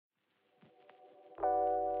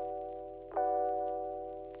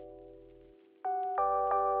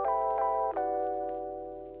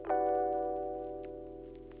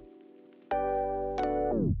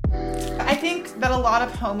that a lot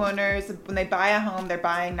of homeowners, when they buy a home, they're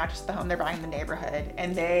buying not just the home, they're buying the neighborhood.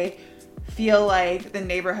 And they feel like the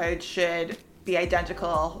neighborhood should be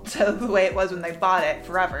identical to the way it was when they bought it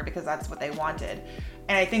forever, because that's what they wanted.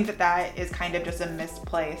 And I think that that is kind of just a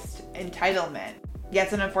misplaced entitlement. Yeah,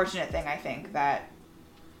 it's an unfortunate thing, I think, that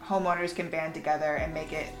homeowners can band together and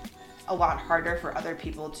make it a lot harder for other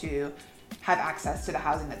people to have access to the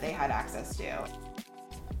housing that they had access to.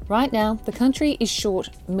 Right now, the country is short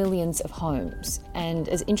millions of homes, and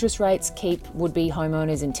as interest rates keep would-be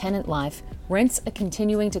homeowners in tenant life, rents are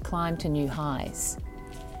continuing to climb to new highs.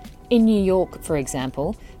 In New York, for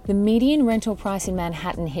example, the median rental price in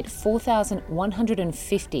Manhattan hit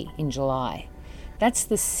 $4,150 in July. That's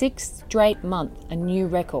the sixth straight month a new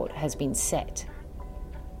record has been set.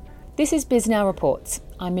 This is BizNow Reports.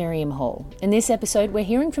 I'm Miriam Hall. In this episode, we're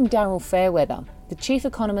hearing from Daryl Fairweather, the chief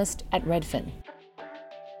economist at Redfin.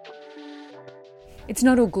 It's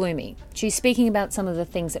not all gloomy. She's speaking about some of the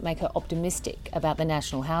things that make her optimistic about the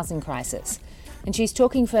national housing crisis. And she's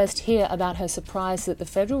talking first here about her surprise that the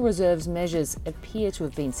Federal Reserve's measures appear to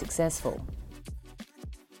have been successful.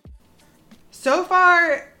 So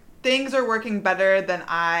far, things are working better than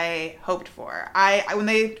I hoped for. When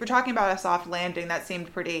they were talking about a soft landing, that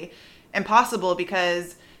seemed pretty impossible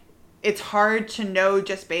because it's hard to know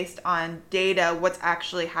just based on data what's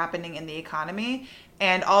actually happening in the economy.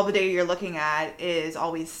 And all the data you're looking at is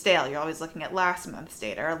always stale. You're always looking at last month's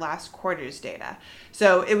data or last quarter's data.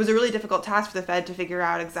 So it was a really difficult task for the Fed to figure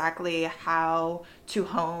out exactly how to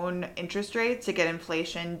hone interest rates to get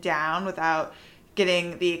inflation down without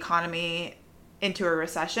getting the economy into a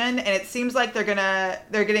recession. And it seems like they're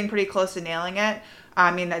getting pretty close to nailing it. I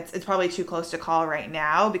mean, it's probably too close to call right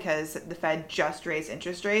now because the Fed just raised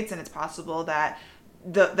interest rates, and it's possible that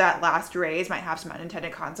that last raise might have some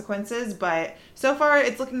unintended consequences, but so far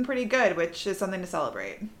it's looking pretty good, which is something to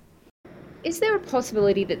celebrate. Is there a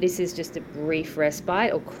possibility that this is just a brief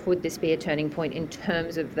respite, or could this be a turning point in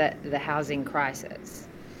terms of the housing crisis?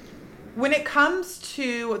 When it comes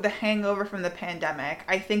to the hangover from the pandemic,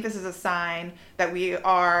 I think this is a sign that we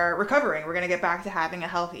are recovering. We're going to get back to having a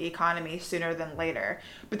healthy economy sooner than later.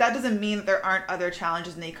 But that doesn't mean that there aren't other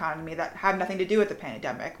challenges in the economy that have nothing to do with the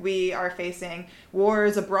pandemic. We are facing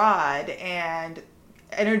wars abroad, and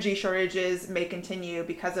energy shortages may continue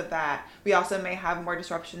because of that. We also may have more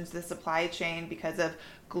disruptions to the supply chain because of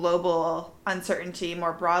global uncertainty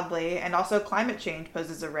more broadly, and also climate change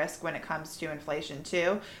poses a risk when it comes to inflation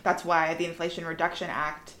too. That's why the Inflation Reduction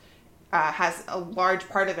Act has a large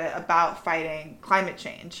part of it about fighting climate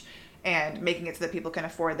change and making it so that people can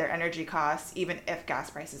afford their energy costs even if gas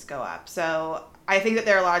prices go up. So I think that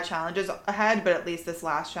there are a lot of challenges ahead, but at least this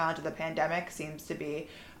last challenge of the pandemic seems to be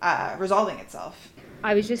resolving itself.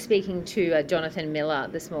 I was just speaking to Jonathan Miller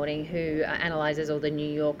this morning, who analyses all the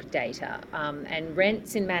New York data, and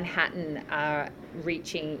rents in Manhattan are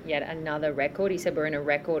reaching yet another record. He said we're in a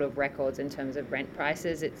record of records in terms of rent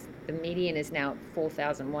prices. The median is now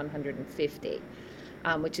 $4,150,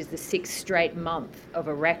 which is the sixth straight month of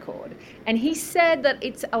a record. And he said that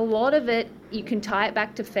it's a lot of it, you can tie it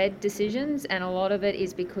back to Fed decisions, and a lot of it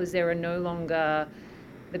is because there are no longer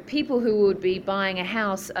the people who would be buying a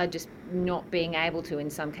house are just not being able to in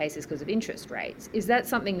some cases because of interest rates. Is that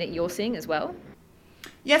something that you're seeing as well?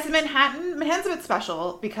 Yes, Manhattan's a bit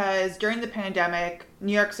special because during the pandemic,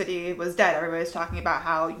 New York City was dead. Everybody was talking about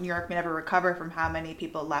how New York may never recover from how many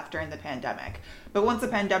people left during the pandemic. But once the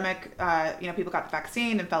pandemic, people got the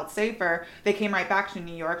vaccine and felt safer, they came right back to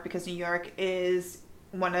New York because New York is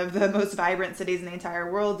one of the most vibrant cities in the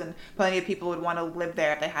entire world, and plenty of people would want to live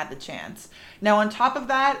there if they had the chance. Now, on top of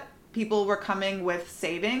that, people were coming with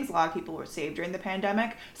savings. A lot of people were saved during the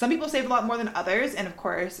pandemic. Some people saved a lot more than others, and of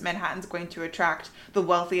course, Manhattan's going to attract the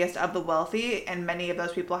wealthiest of the wealthy, and many of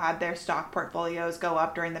those people had their stock portfolios go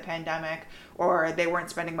up during the pandemic, or they weren't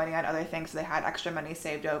spending money on other things, so they had extra money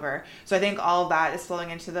saved over. So I think all of that is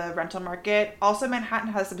flowing into the rental market. Also,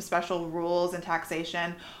 Manhattan has some special rules and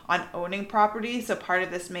taxation on owning property, so part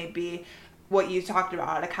of this may be what you talked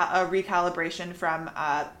about, a recalibration from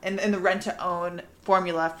in the rent-to-own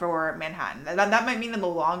formula for Manhattan. That might mean in the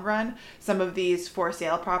long run, some of these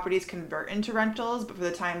for-sale properties convert into rentals, but for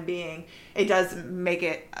the time being, it does make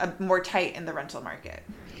it more tight in the rental market.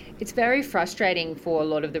 It's very frustrating for a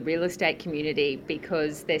lot of the real estate community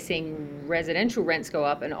because they're seeing residential rents go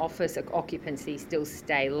up and office occupancy still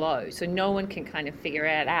stay low. So no one can kind of figure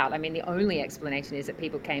it out. I mean, the only explanation is that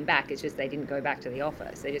people came back. It's just they didn't go back to the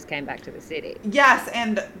office. They just came back to the city. Yes,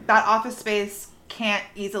 and that office space can't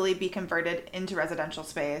easily be converted into residential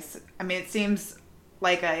space. I mean, it seems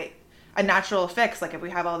like a a natural fix. Like if we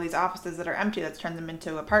have all these offices that are empty, let's turn them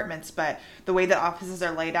into apartments. But the way that offices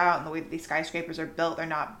are laid out and the way that these skyscrapers are built, they're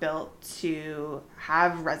not built to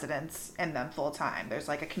have residents in them full time. There's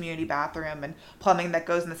like a community bathroom and plumbing that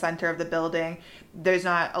goes in the center of the building. There's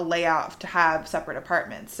not a layout to have separate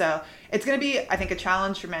apartments. So it's going to be, I think, a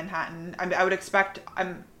challenge for Manhattan. I would expect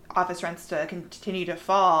office rents to continue to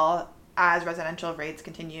fall as residential rates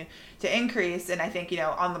continue to increase. And I think,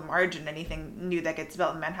 on the margin, anything new that gets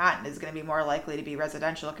built in Manhattan is going to be more likely to be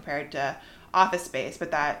residential compared to office space.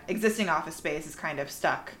 But that existing office space is kind of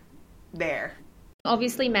stuck there.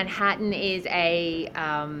 Obviously, Manhattan is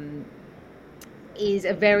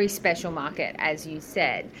a very special market, as you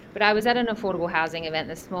said. But I was at an affordable housing event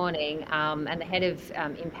this morning, and the head of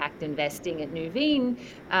impact investing at Nuveen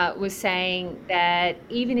was saying that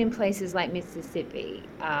even in places like Mississippi,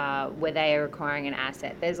 where they are acquiring an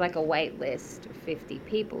asset, there's like a wait list of 50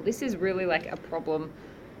 people. This is really like a problem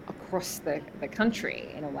across the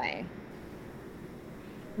country in a way.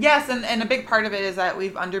 Yes, and a big part of it is that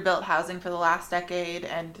we've underbuilt housing for the last decade,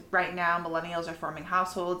 and right now millennials are forming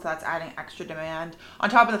households. So that's adding extra demand on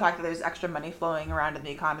top of the fact that there's extra money flowing around in the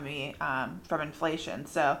economy from inflation.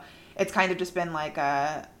 So it's kind of just been like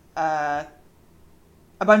a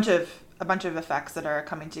bunch of effects that are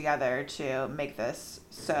coming together to make this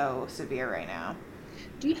so severe right now.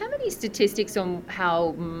 Do you have any statistics on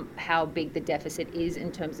how big the deficit is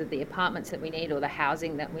in terms of the apartments that we need or the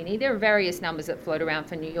housing that we need? There are various numbers that float around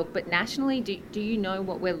for New York, but nationally, do you know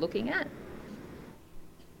what we're looking at?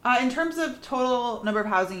 In terms of total number of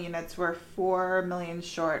housing units, we're 4 million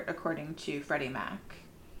short, according to Freddie Mac.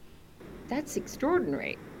 That's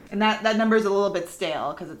extraordinary. And that number is a little bit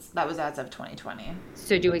stale because that was as of 2020.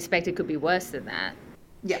 So do you expect it could be worse than that?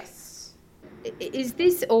 Yes. Is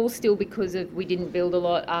this all still because of we didn't build a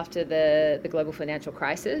lot after the global financial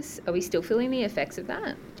crisis? Are we still feeling the effects of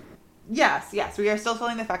that? Yes, we are still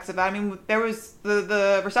feeling the effects of that. I mean, there was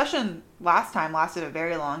the recession last time lasted a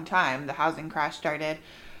very long time. The housing crash started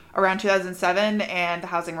around 2007, and the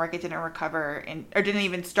housing market didn't recover or didn't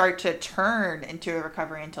even start to turn into a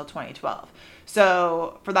recovery until 2012.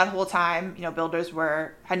 So for that whole time, builders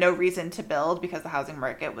had no reason to build because the housing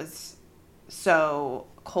market was so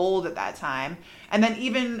cold at that time. And then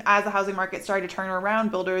even as the housing market started to turn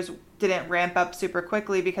around, builders didn't ramp up super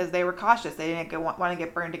quickly because they were cautious. They didn't want to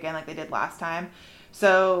get burned again like they did last time.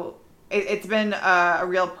 So it's been a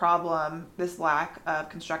real problem, this lack of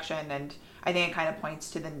construction, and I think it kind of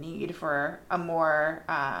points to the need for a more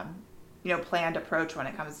planned approach when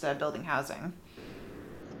it comes to building housing.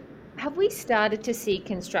 Have we started to see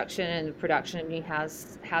construction and the production of new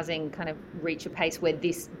housing kind of reach a pace where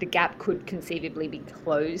the gap could conceivably be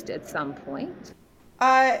closed at some point?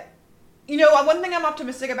 One thing I'm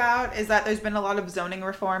optimistic about is that there's been a lot of zoning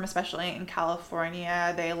reform, especially in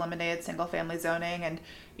California. They eliminated single-family zoning, and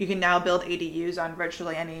you can now build ADUs on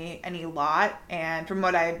virtually any lot. And from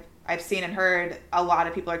what I've seen and heard, a lot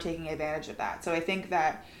of people are taking advantage of that. So I think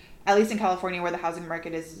that, at least in California, where the housing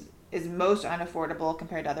market is most unaffordable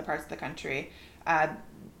compared to other parts of the country, that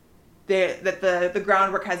the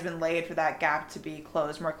groundwork has been laid for that gap to be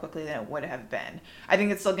closed more quickly than it would have been. I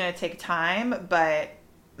think it's still going to take time, but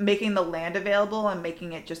making the land available and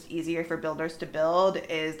making it just easier for builders to build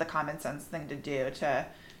is the common sense thing to do to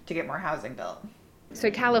get more housing built. So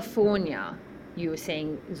California, you were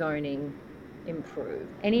seeing zoning improve.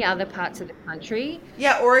 Any other parts of the country?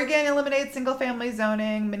 Yeah, Oregon eliminated single-family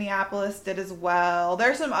zoning. Minneapolis did as well.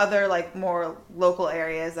 There are some other more local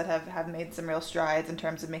areas that have made some real strides in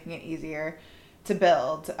terms of making it easier to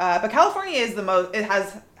build. But California is the most. It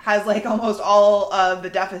has almost all of the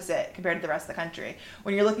deficit compared to the rest of the country.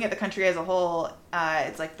 When you're looking at the country as a whole,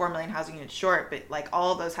 it's 4 million housing units short, but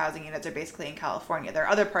all of those housing units are basically in California. There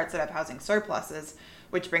are other parts that have housing surpluses,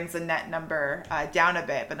 which brings the net number down a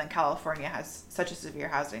bit, but then California has such a severe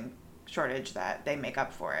housing shortage that they make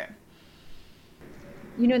up for it.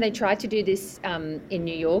 They tried to do this in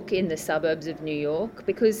New York, in the suburbs of New York,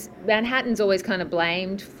 because Manhattan's always kind of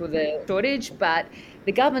blamed for the shortage, but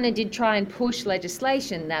the governor did try and push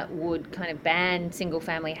legislation that would kind of ban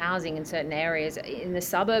single-family housing in certain areas in the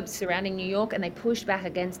suburbs surrounding New York, and they pushed back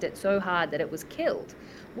against it so hard that it was killed.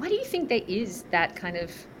 Why do you think there is that kind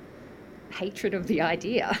of hatred of the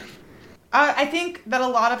idea? I think that a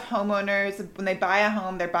lot of homeowners, when they buy a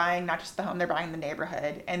home, they're buying not just the home, they're buying the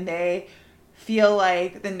neighborhood, and they feel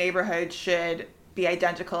like the neighborhood should be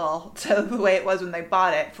identical to the way it was when they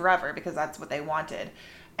bought it forever because that's what they wanted.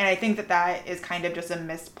 And I think that is kind of just a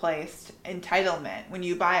misplaced entitlement. When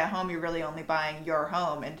you buy a home, you're really only buying your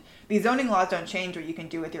home. And these zoning laws don't change what you can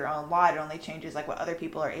do with your own lot. It only changes what other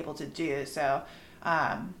people are able to do. So,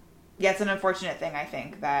 it's an unfortunate thing, I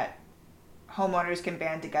think, that homeowners can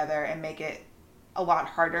band together and make it a lot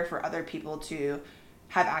harder for other people to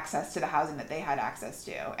have access to the housing that they had access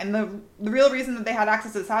to. And the real reason that they had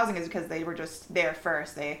access to this housing is because they were just there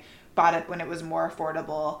first. They bought it when it was more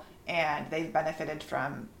affordable, and they've benefited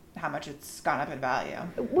from how much it's gone up in value.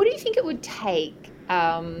 What do you think it would take?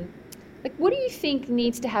 What do you think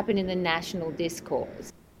needs to happen in the national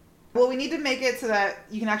discourse? Well, we need to make it so that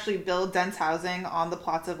you can actually build dense housing on the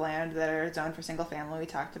plots of land that are zoned for single family. We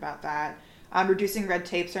talked about that. Reducing red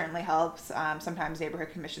tape certainly helps. Sometimes neighborhood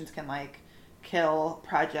commissions can kill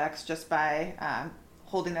projects just by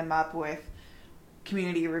holding them up with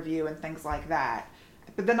community review and things like that.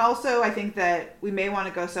 But then also I think that we may want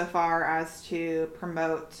to go so far as to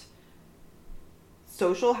promote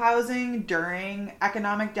social housing during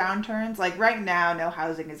economic downturns. Like right now, no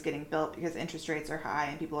housing is getting built because interest rates are high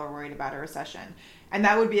and people are worried about a recession. And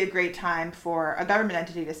that would be a great time for a government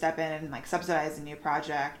entity to step in and subsidize a new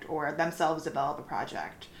project or themselves develop a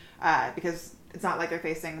project, because it's not like they're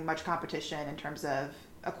facing much competition in terms of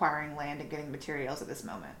acquiring land and getting materials at this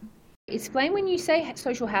moment. Explain, when you say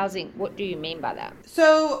social housing, what do you mean by that?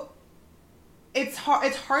 So it's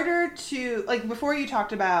harder to, before you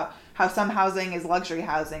talked about how some housing is luxury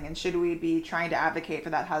housing and should we be trying to advocate for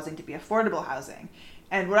that housing to be affordable housing.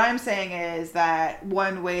 And what I'm saying is that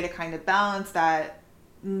one way to kind of balance that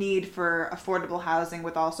need for affordable housing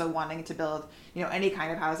with also wanting to build, any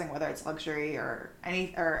kind of housing, whether it's luxury or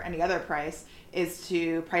any other price, is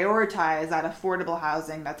to prioritize that affordable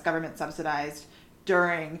housing that's government subsidized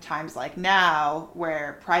during times like now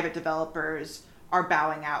where private developers are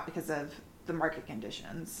bowing out because of the market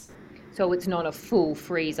conditions. So it's not a full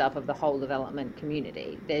freeze up of the whole development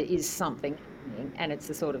community. There is something happening, and it's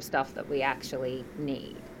the sort of stuff that we actually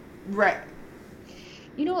need. Right.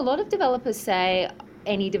 A lot of developers say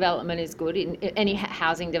any development is good. Any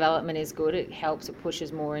housing development is good. It helps. It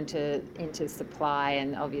pushes more into supply,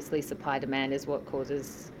 and obviously supply demand is what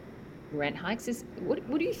causes rent hikes. What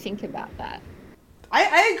do you think about that?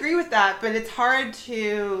 I agree with that, but it's hard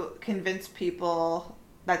to convince people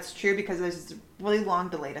that's true because there's this really long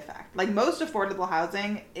delayed effect. Most affordable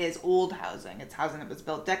housing is old housing. It's housing that was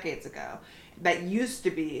built decades ago that used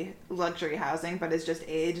to be luxury housing, but is just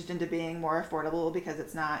aged into being more affordable because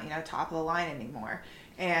it's not, top of the line anymore.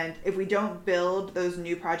 And if we don't build those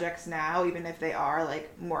new projects now, even if they are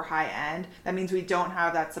more high end, that means we don't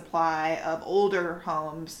have that supply of older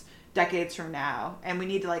homes decades from now. And we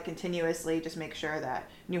need to continuously just make sure that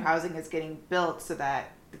new housing is getting built so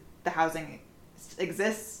that the housing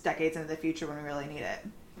exists decades into the future when we really need it.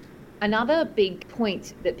 Another big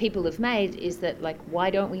point that people have made is that why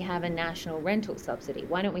don't we have a national rental subsidy?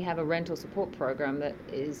 Why don't we have a rental support program that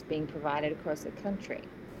is being provided across the country?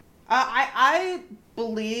 I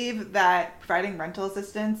believe that providing rental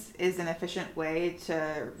assistance is an efficient way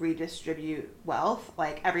to redistribute wealth.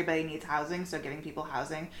 Everybody needs housing, so giving people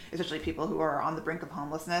housing, especially people who are on the brink of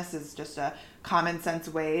homelessness, is just a common sense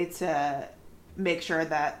way to make sure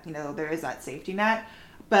that there is that safety net.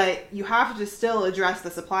 But you have to still address the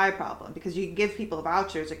supply problem, because you can give people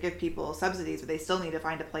vouchers or give people subsidies, but they still need to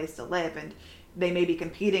find a place to live, and they may be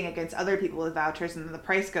competing against other people with vouchers, and then the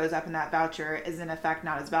price goes up and that voucher is in effect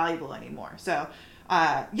not as valuable anymore. So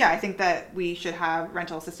I think that we should have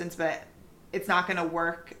rental assistance, but it's not going to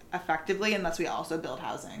work effectively unless we also build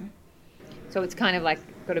housing. So it's kind of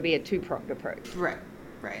got to be a two-pronged approach. Right.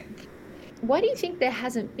 Why do you think there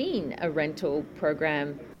hasn't been a rental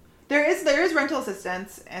program? There is rental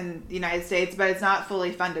assistance in the United States, but it's not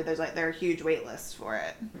fully funded. There are huge wait lists for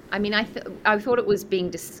it. I mean, I thought it was being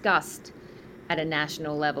discussed at a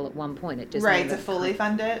national level at one point. It just right to fully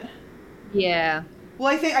fund it. Yeah. Well,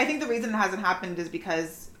 I think the reason it hasn't happened is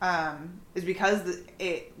because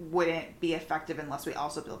it wouldn't be effective unless we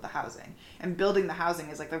also build the housing. And building the housing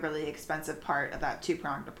is the really expensive part of that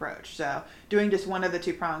two-pronged approach. So doing just one of the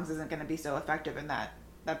two prongs isn't going to be so effective, and that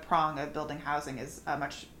prong of building housing is a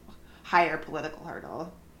much higher political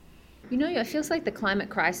hurdle. It feels like the climate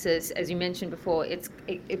crisis, as you mentioned before,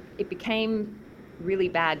 it became really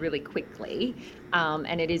bad really quickly,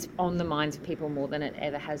 and it is on the minds of people more than it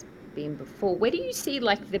ever has been before. Where do you see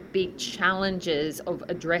the big challenges of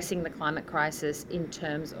addressing the climate crisis in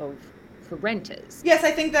terms of for renters? Yes,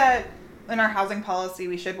 I think that in our housing policy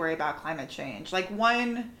we should worry about climate change.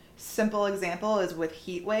 One simple example is with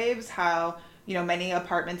heat waves, how many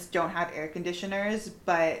apartments don't have air conditioners,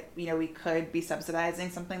 but we could be subsidizing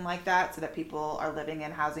something like that so that people are living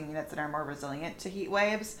in housing units that are more resilient to heat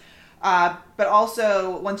waves. But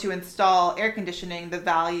also, once you install air conditioning, the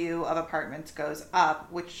value of apartments goes up,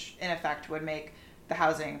 which in effect would make the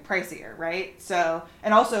housing pricier, right? So,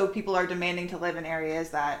 and also people are demanding to live in areas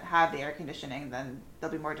that have the air conditioning, then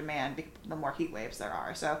there'll be more demand the more heat waves there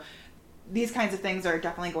are. So these kinds of things are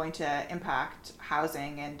definitely going to impact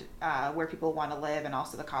housing and where people want to live, and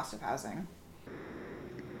also the cost of housing.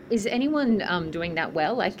 Is anyone doing that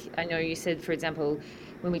well? Like, I know you said, for example,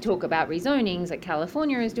 when we talk about rezonings, like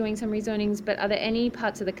California is doing some rezonings, but are there any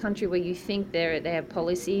parts of the country where you think they have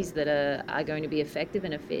policies that are going to be effective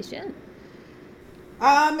and efficient?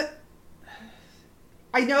 I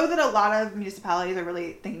know that a lot of municipalities are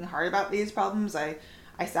really thinking hard about these problems. I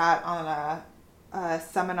sat on a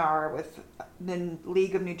seminar with the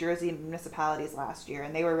League of New Jersey Municipalities last year,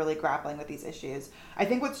 and they were really grappling with these issues. I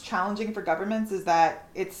think what's challenging for governments is that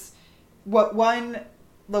it's what one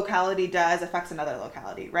locality does affects another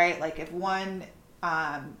locality, right? Like if one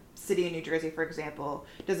city in New Jersey, for example,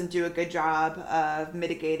 doesn't do a good job of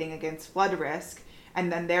mitigating against flood risk, and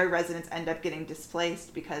then their residents end up getting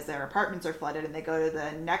displaced because their apartments are flooded and they go to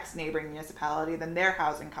the next neighboring municipality, then their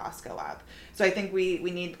housing costs go up. So I think we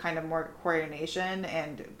need kind of more coordination,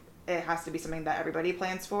 and it has to be something that everybody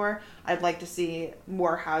plans for. I'd like to see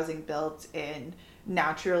more housing built in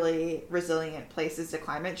naturally resilient places to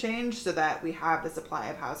climate change so that we have the supply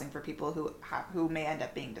of housing for people who may end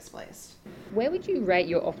up being displaced. Where would you rate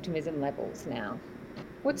your optimism levels now?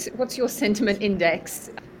 What's your sentiment index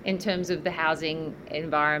in terms of the housing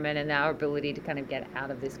environment and our ability to kind of get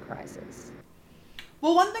out of this crisis?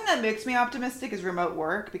 Well, one thing that makes me optimistic is remote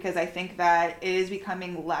work, because I think that it is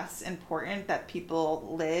becoming less important that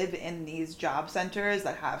people live in these job centers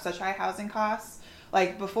that have such high housing costs.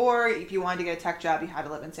 Like before, if you wanted to get a tech job, you had to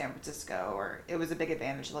live in San Francisco, or it was a big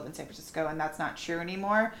advantage to live in San Francisco, and that's not true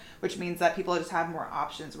anymore, which means that people just have more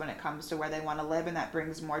options when it comes to where they want to live, and that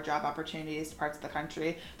brings more job opportunities to parts of the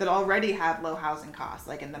country that already have low housing costs,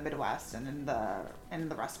 like in the Midwest and in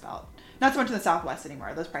the Rust Belt. Not so much in the Southwest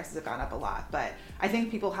anymore. Those prices have gone up a lot, but I think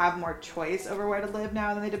people have more choice over where to live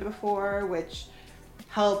now than they did before, which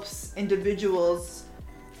helps individuals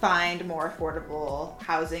find more affordable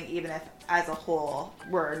housing, even if as a whole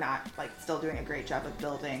we're not still doing a great job of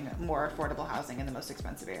building more affordable housing in the most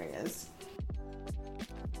expensive areas.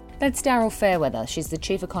 That's Daryl Fairweather. She's the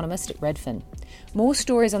chief economist at Redfin. More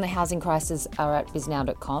stories on the housing crisis are at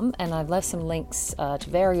biznow.com, and I've left some links to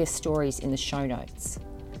various stories in the show notes.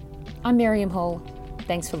 I'm Miriam Hall.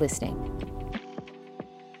 Thanks for listening.